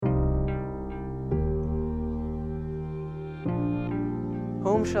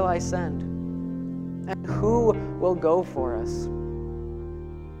Whom shall I send? And who will go for us?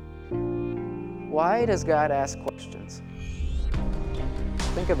 Why does God ask questions?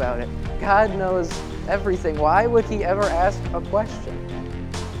 Think about it. God knows everything. Why would he ever ask a question?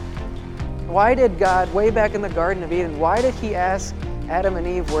 Why did God, way back in the Garden of Eden, why did he ask Adam and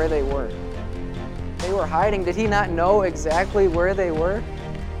Eve where they were? They were hiding. Did he not know exactly where they were?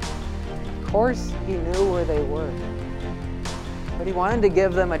 Of course he knew where they were. But he wanted to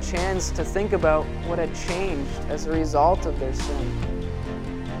give them a chance to think about what had changed as a result of their sin.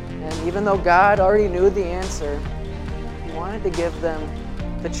 And even though God already knew the answer, he wanted to give them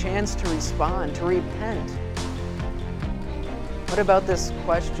the chance to respond, to repent. What about this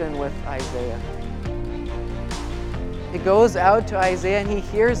question with Isaiah? It goes out to Isaiah and he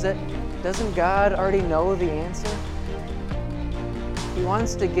hears it. Doesn't God already know the answer? He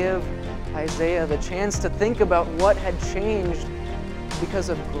wants to give Isaiah the chance to think about what had changed because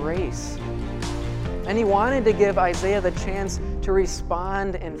of grace. And he wanted to give Isaiah the chance to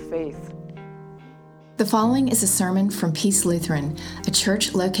respond in faith. The following is a sermon from Peace Lutheran, a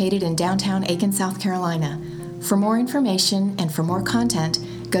church located in downtown Aiken, South Carolina. For more information and for more content,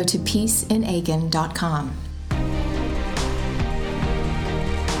 go to peaceinaiken.com.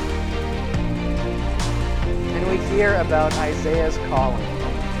 And we hear about Isaiah's calling.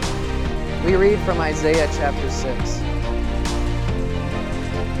 We read from Isaiah chapter 6.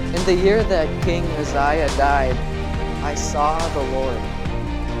 In the year that King Uzziah died, I saw the Lord,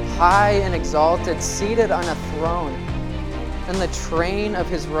 high and exalted, seated on a throne, and the train of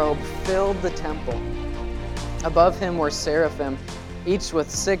his robe filled the temple. Above him were seraphim, each with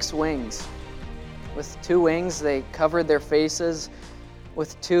 6 wings. With 2 wings they covered their faces,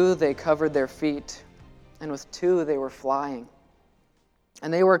 with 2 they covered their feet, and with 2 they were flying.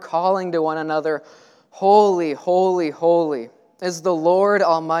 And they were calling to one another, Holy, holy, holy is the Lord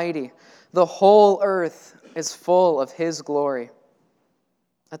Almighty. The whole earth is full of his glory.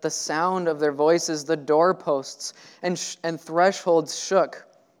 At the sound of their voices, the doorposts and thresholds shook,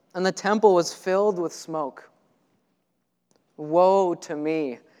 and the temple was filled with smoke. Woe to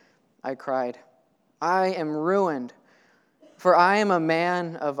me, I cried. I am ruined, for I am a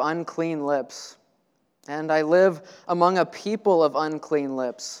man of unclean lips, and I live among a people of unclean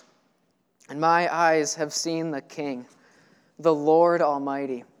lips. And my eyes have seen the King, the Lord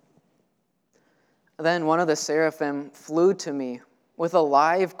Almighty. Then one of the seraphim flew to me with a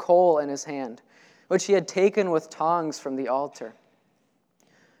live coal in his hand, which he had taken with tongs from the altar.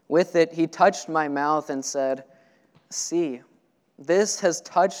 With it he touched my mouth and said, See, this has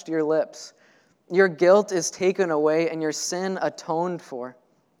touched your lips. Your guilt is taken away and your sin atoned for.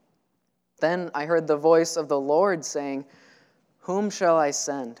 Then I heard the voice of the Lord saying, Whom shall I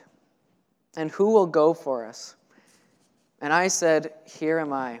send? And who will go for us? And I said, Here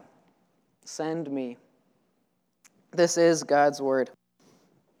am I. Send me. This is God's word.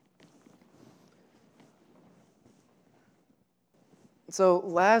 So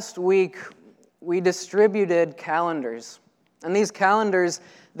last week, we distributed calendars. And these calendars,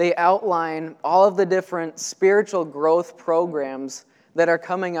 they outline all of the different spiritual growth programs that are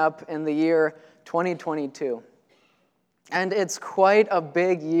coming up in the year 2022. And it's quite a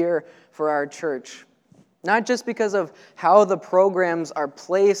big year for our church. Not just because of how the programs are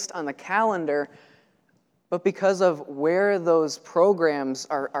placed on the calendar, but because of where those programs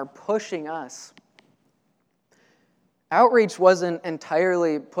are pushing us. Outreach wasn't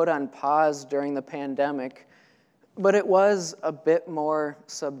entirely put on pause during the pandemic, but it was a bit more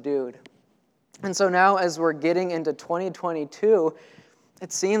subdued. And so now as we're getting into 2022,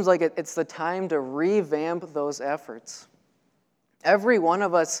 it seems like it's the time to revamp those efforts. Every one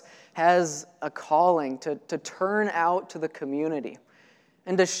of us has a calling to turn out to the community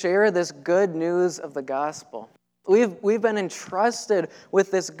and to share this good news of the gospel. We've been entrusted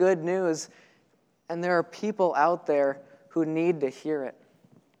with this good news, and there are people out there who need to hear it.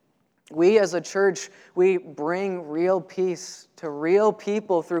 We as a church, we bring real peace to real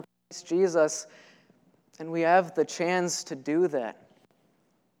people through Christ Jesus, and we have the chance to do that.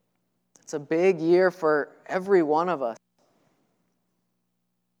 It's a big year for every one of us.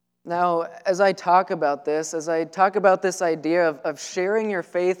 Now, as I talk about this idea of sharing your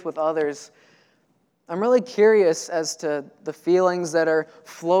faith with others, I'm really curious as to the feelings that are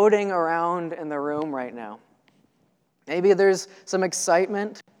floating around in the room right now. Maybe there's some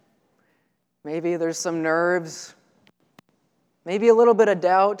excitement. Maybe there's some nerves. Maybe a little bit of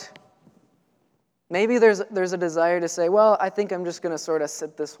doubt. Maybe there's a desire to say, well, I think I'm just going to sort of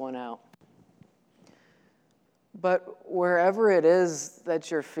sit this one out. But wherever it is that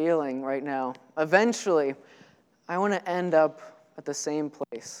you're feeling right now, eventually, I want to end up at the same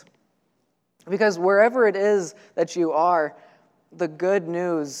place. Because wherever it is that you are, the good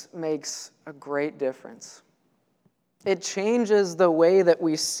news makes a great difference. It changes the way that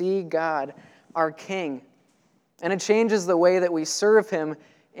we see God, our King, and it changes the way that we serve Him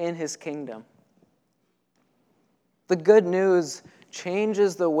in His kingdom. The good news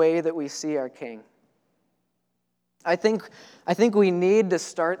changes the way that we see our King. I think we need to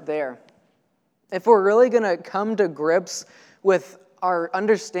start there. If we're really going to come to grips with our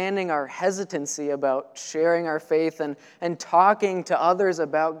understanding, our hesitancy about sharing our faith and talking to others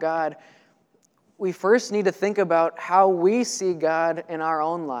about God, we first need to think about how we see God in our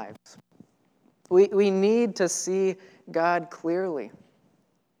own lives. We need to see God clearly.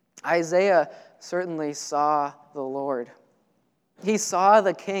 Isaiah certainly saw the Lord. He saw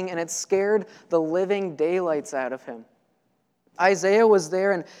the King, and it scared the living daylights out of him. Isaiah was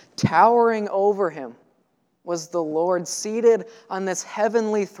there, and towering over him was the Lord seated on this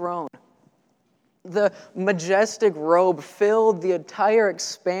heavenly throne. The majestic robe filled the entire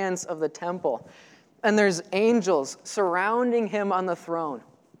expanse of the temple, and there's angels surrounding him on the throne.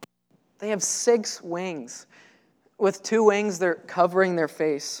 They have 6 wings. With 2 wings, they're covering their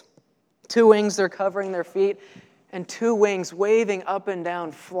face. 2 wings, they're covering their feet, and 2 wings waving up and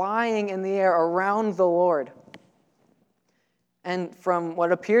down, flying in the air around the Lord. And from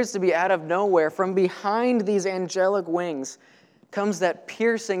what appears to be out of nowhere, from behind these angelic wings, comes that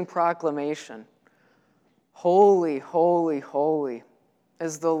piercing proclamation. Holy, holy, holy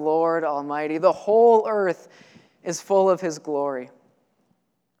is the Lord Almighty. The whole earth is full of His glory.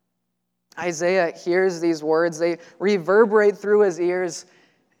 Isaiah hears these words. They reverberate through his ears,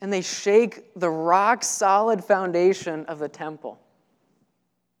 and they shake the rock-solid foundation of the temple.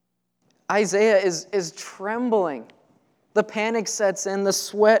 Isaiah is trembling. The panic sets in, the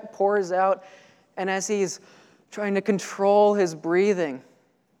sweat pours out, and as he's trying to control his breathing,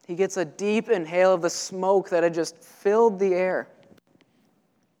 he gets a deep inhale of the smoke that had just filled the air.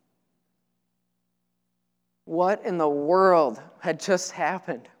 What in the world had just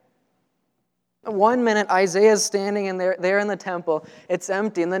happened? 1 minute, Isaiah's standing there in the temple. It's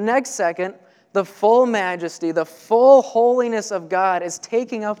empty. And the next second, the full majesty, the full holiness of God is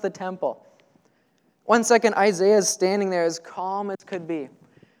taking up the temple. 1 second, Isaiah's standing there as calm as could be.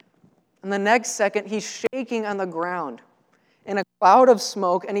 And the next second, he's shaking on the ground in a cloud of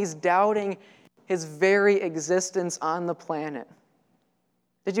smoke, and he's doubting his very existence on the planet.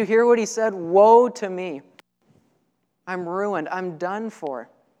 Did you hear what he said? Woe to me. I'm ruined. I'm done for.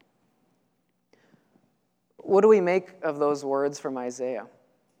 What do we make of those words from Isaiah?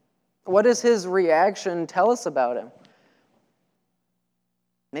 What does his reaction tell us about him?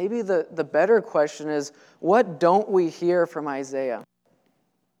 Maybe the better question is, what don't we hear from Isaiah?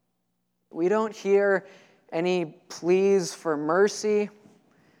 We don't hear any pleas for mercy,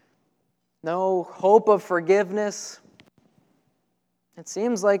 no hope of forgiveness. It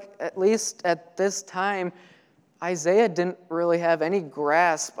seems like, at least at this time, Isaiah didn't really have any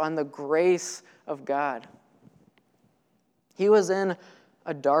grasp on the grace of God. He was in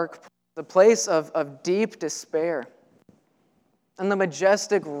a dark place, a place of deep despair. And the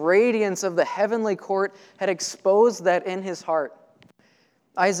majestic radiance of the heavenly court had exposed that in his heart.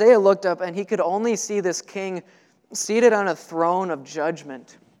 Isaiah looked up, and he could only see this king seated on a throne of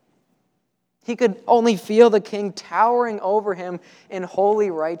judgment. He could only feel the king towering over him in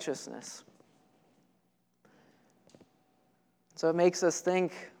holy righteousness. So it makes us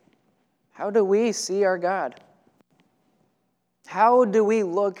think, how do we see our God? How do we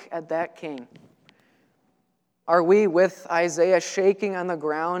look at that king? Are we with Isaiah shaking on the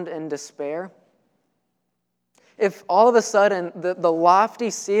ground in despair? If all of a sudden the lofty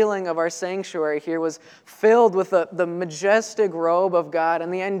ceiling of our sanctuary here was filled with the majestic robe of God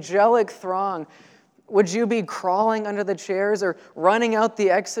and the angelic throng, would you be crawling under the chairs or running out the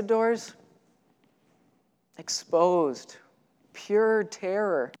exit doors? Exposed, pure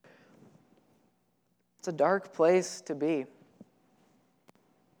terror. It's a dark place to be.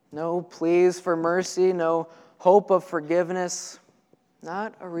 No pleas for mercy, no hope of forgiveness,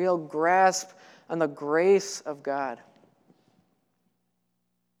 not a real grasp on the grace of God.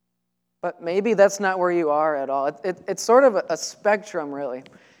 But maybe that's not where you are at all. It's sort of a spectrum, really.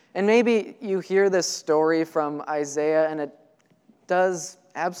 And maybe you hear this story from Isaiah and it does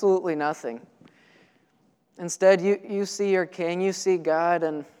absolutely nothing. Instead, you see your king, you see God,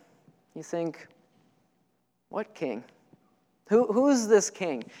 and you think, what king? Who's this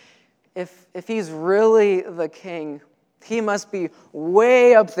king? If he's really the king, he must be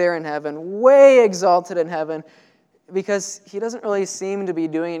way up there in heaven, way exalted in heaven, because he doesn't really seem to be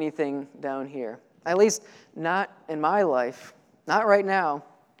doing anything down here. At least not in my life. Not right now.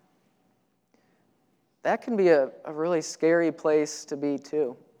 That can be a really scary place to be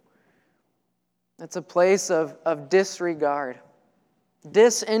too. It's a place of disregard,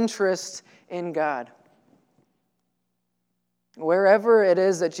 disinterest in God. Wherever it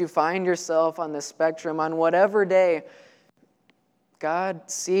is that you find yourself on the spectrum, on whatever day, God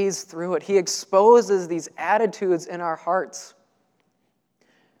sees through it. He exposes these attitudes in our hearts.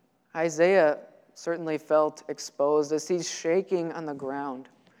 Isaiah certainly felt exposed as he's shaking on the ground.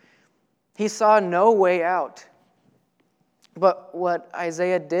 He saw no way out. But what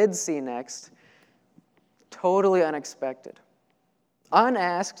Isaiah did see next, totally unexpected,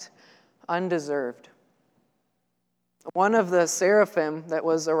 unasked, undeserved. One of the seraphim that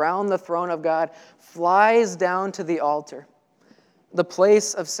was around the throne of God flies down to the altar, the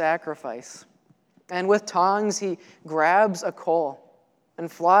place of sacrifice. And with tongs, he grabs a coal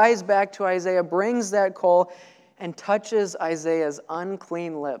and flies back to Isaiah, brings that coal, and touches Isaiah's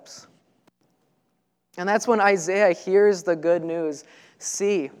unclean lips. And that's when Isaiah hears the good news.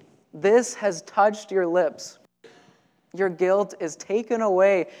 See, this has touched your lips. Your guilt is taken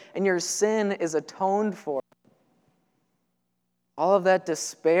away, and your sin is atoned for. All of that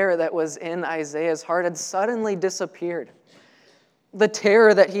despair that was in Isaiah's heart had suddenly disappeared. The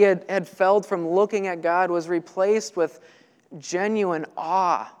terror that he had felt from looking at God was replaced with genuine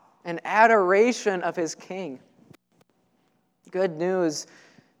awe and adoration of his king. Good news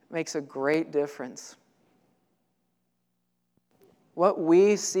makes a great difference. What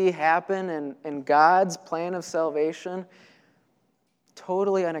we see happen in God's plan of salvation,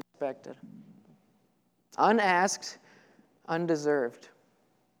 totally unexpected, unasked, undeserved.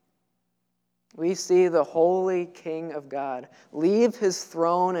 We see the holy King of God leave his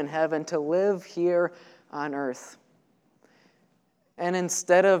throne in heaven to live here on earth. And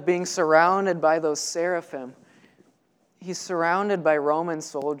instead of being surrounded by those seraphim, he's surrounded by Roman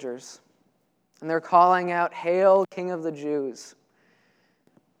soldiers. And they're calling out, "Hail, King of the Jews."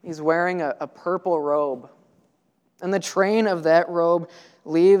 He's wearing a purple robe. And the train of that robe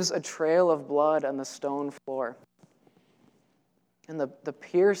leaves a trail of blood on the stone floor. And the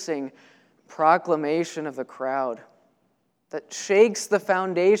piercing proclamation of the crowd that shakes the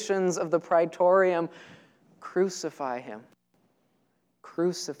foundations of the praetorium, "Crucify him.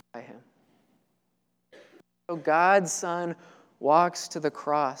 Crucify him." So God's Son walks to the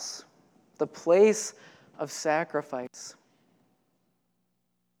cross, the place of sacrifice.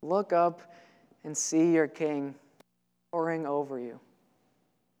 Look up and see your King pouring over you.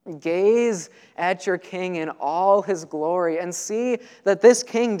 Gaze at your King in all his glory and see that this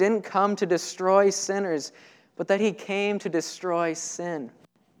King didn't come to destroy sinners, but that he came to destroy sin.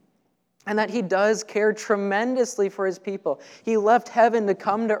 And that he does care tremendously for his people. He left heaven to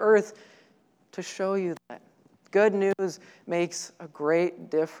come to earth to show you that. Good news makes a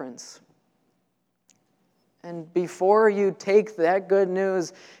great difference. And before you take that good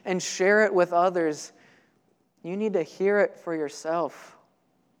news and share it with others, you need to hear it for yourself.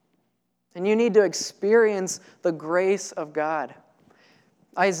 And you need to experience the grace of God.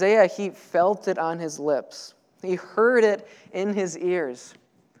 Isaiah, he felt it on his lips. He heard it in his ears.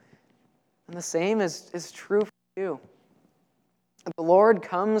 And the same is true for you. The Lord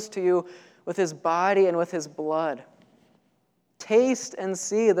comes to you with his body and with his blood. Taste and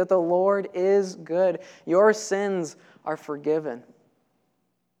see that the Lord is good. Your sins are forgiven.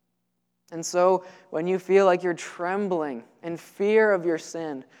 And so when you feel like you're trembling in fear of your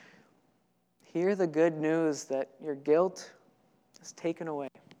sin, hear the good news that your guilt is taken away.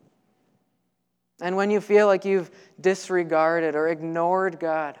 And when you feel like you've disregarded or ignored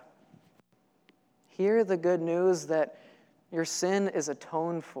God, hear the good news that your sin is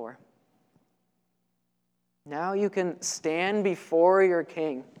atoned for. Now you can stand before your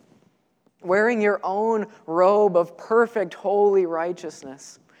King, wearing your own robe of perfect, holy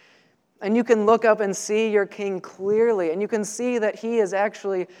righteousness. And you can look up and see your King clearly, and you can see that he is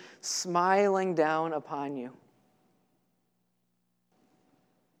actually smiling down upon you.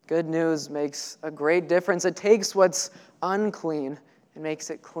 Good news makes a great difference. It takes what's unclean and makes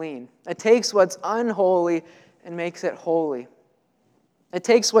it clean. It takes what's unholy and makes it holy. It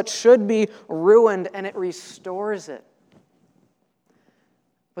takes what should be ruined and it restores it.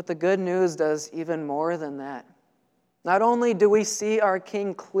 But the good news does even more than that. Not only do we see our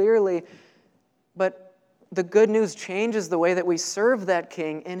King clearly, but the good news changes the way that we serve that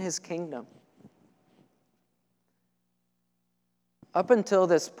King in his kingdom. Up until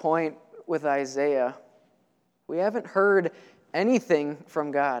this point with Isaiah, we haven't heard anything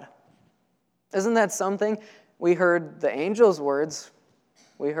from God. Isn't that something? We heard the angel's words,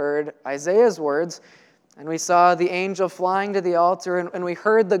 we heard Isaiah's words, And we saw the angel flying to the altar, and we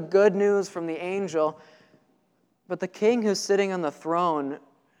heard the good news from the angel. But the king who's sitting on the throne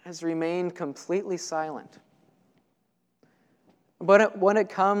has remained completely silent. But when it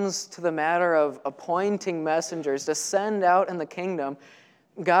comes to the matter of appointing messengers to send out in the kingdom,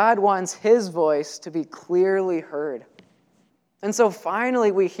 God wants his voice to be clearly heard. And so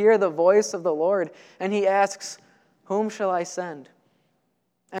finally we hear the voice of the Lord, and he asks, "Whom shall I send?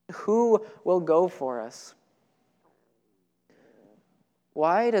 And who will go for us?"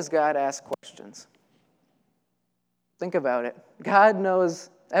 Why does God ask questions? Think about it. God knows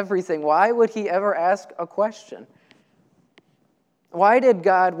everything. Why would he ever ask a question? Why did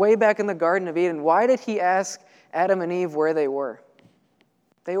God, way back in the Garden of Eden, why did he ask Adam and Eve where they were?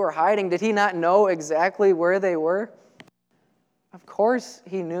 They were hiding. Did he not know exactly where they were? Of course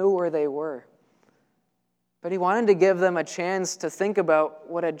he knew where they were. But he wanted to give them a chance to think about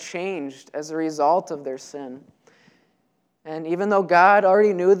what had changed as a result of their sin. And even though God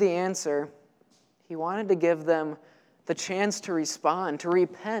already knew the answer, he wanted to give them the chance to respond, to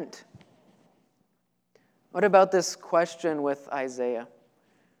repent. What about this question with Isaiah?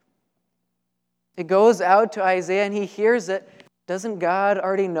 It goes out to Isaiah and he hears it. Doesn't God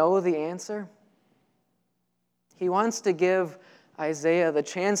already know the answer? He wants to give Isaiah the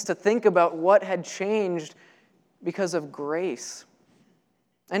chance to think about what had changed because of grace.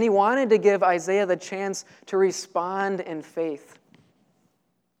 And he wanted to give Isaiah the chance to respond in faith.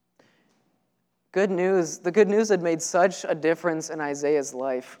 Good news. The good news had made such a difference in Isaiah's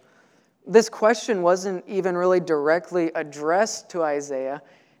life. This question wasn't even really directly addressed to Isaiah,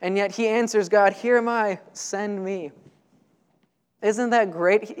 and yet he answers God, "Here am I, send me." Isn't that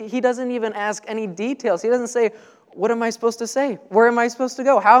great? He doesn't even ask any details. He doesn't say, "What am I supposed to say? Where am I supposed to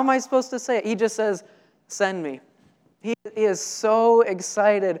go? How am I supposed to say it?" He just says, "Send me." He is so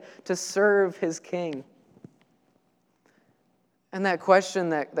excited to serve his king. And that question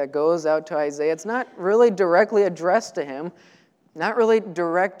that goes out to Isaiah, it's not really directly addressed to him, not really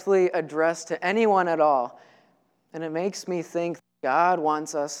directly addressed to anyone at all. And it makes me think God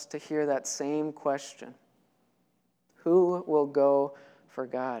wants us to hear that same question. Who will go for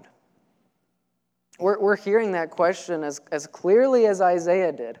God? We're hearing that question as clearly as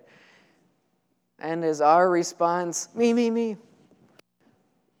Isaiah did. And is our response, me?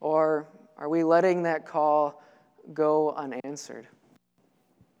 Or are we letting that call go unanswered?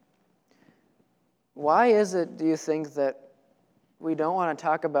 Why is it, do you think, that we don't want to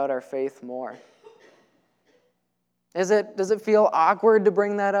talk about our faith more? Does it feel awkward to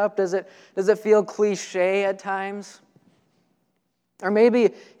bring that up? Does it feel cliche at times? Or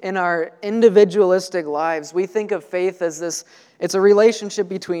maybe in our individualistic lives, we think of faith as this, it's a relationship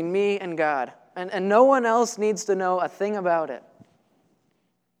between me and God. And no one else needs to know a thing about it.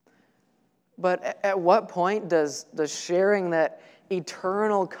 But at what point does sharing that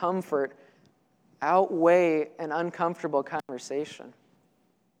eternal comfort outweigh an uncomfortable conversation?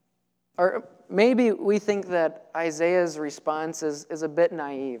 Or maybe we think that Isaiah's response is a bit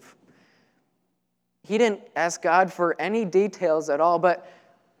naive. He didn't ask God for any details at all, but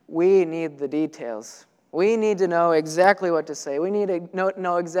we need the details. We need to know exactly what to say. We need to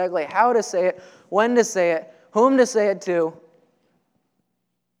know exactly how to say it, when to say it, whom to say it to.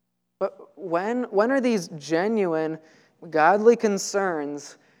 But when are these genuine, godly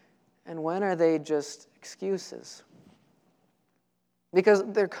concerns, and when are they just excuses? Because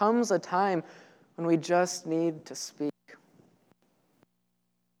there comes a time when we just need to speak.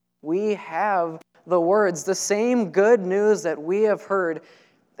 We have the words. The same good news that we have heard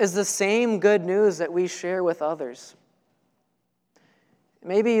is the same good news that we share with others.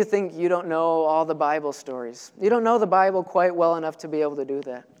 Maybe you think you don't know all the Bible stories. You don't know the Bible quite well enough to be able to do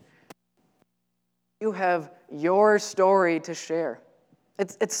that. You have your story to share.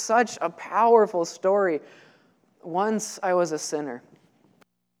 It's such a powerful story. Once I was a sinner.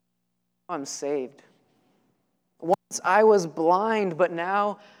 Now I'm saved. Once I was blind, but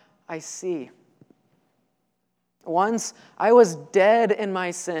now I see. Once I was dead in my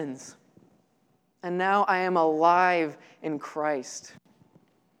sins, and now I am alive in Christ.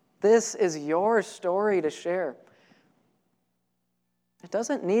 This is your story to share. It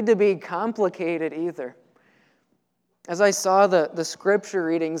doesn't need to be complicated either. As I saw the scripture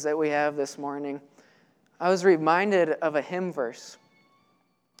readings that we have this morning, I was reminded of a hymn verse.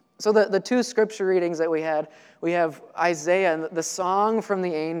 So the two scripture readings that we have Isaiah and the song from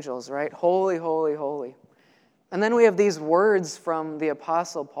the angels, right? Holy, holy, holy. And then we have these words from the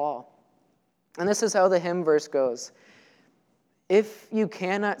Apostle Paul. And this is how the hymn verse goes. If you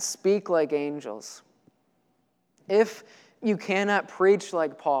cannot speak like angels, if you cannot preach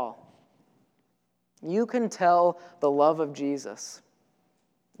like Paul, You can tell the love of Jesus.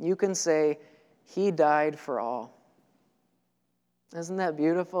 You can say, He died for all. Isn't that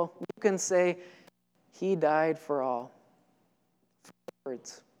beautiful? You can say, He died for all.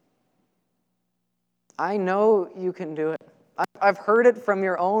 Words. I know you can do it. I've heard it from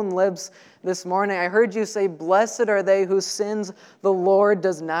your own lips this morning. I heard you say, "Blessed are they whose sins the Lord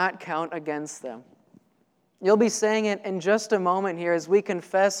does not count against them." You'll be saying it in just a moment here as we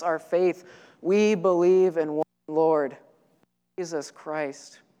confess our faith. We believe in one Lord, Jesus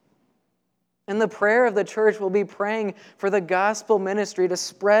Christ. And the prayer of the church will be praying for the gospel ministry to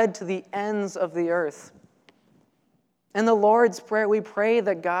spread to the ends of the earth. In the Lord's Prayer, we pray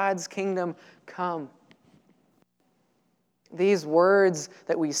that God's kingdom come. These words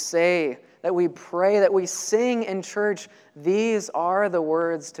that we say, that we pray, that we sing in church, these are the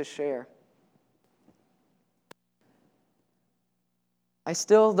words to share. I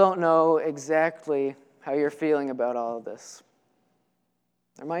still don't know exactly how you're feeling about all of this.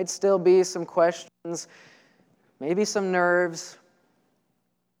 There might still be some questions, maybe some nerves.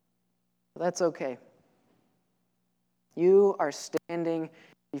 But that's okay. You are standing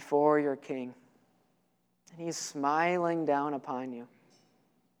before your King, and He's smiling down upon you.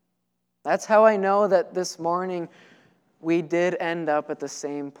 That's how I know that this morning we did end up at the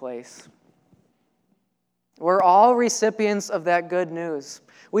same place. We're all recipients of that good news.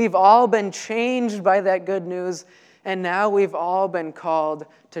 We've all been changed by that good news, and now we've all been called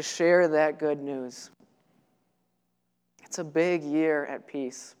to share that good news. It's a big year at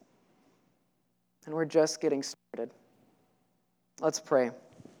Peace, and we're just getting started. Let's pray.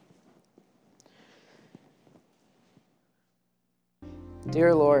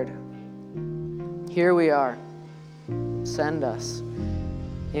 Dear Lord, here we are. Send us.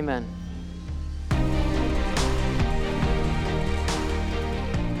 Amen.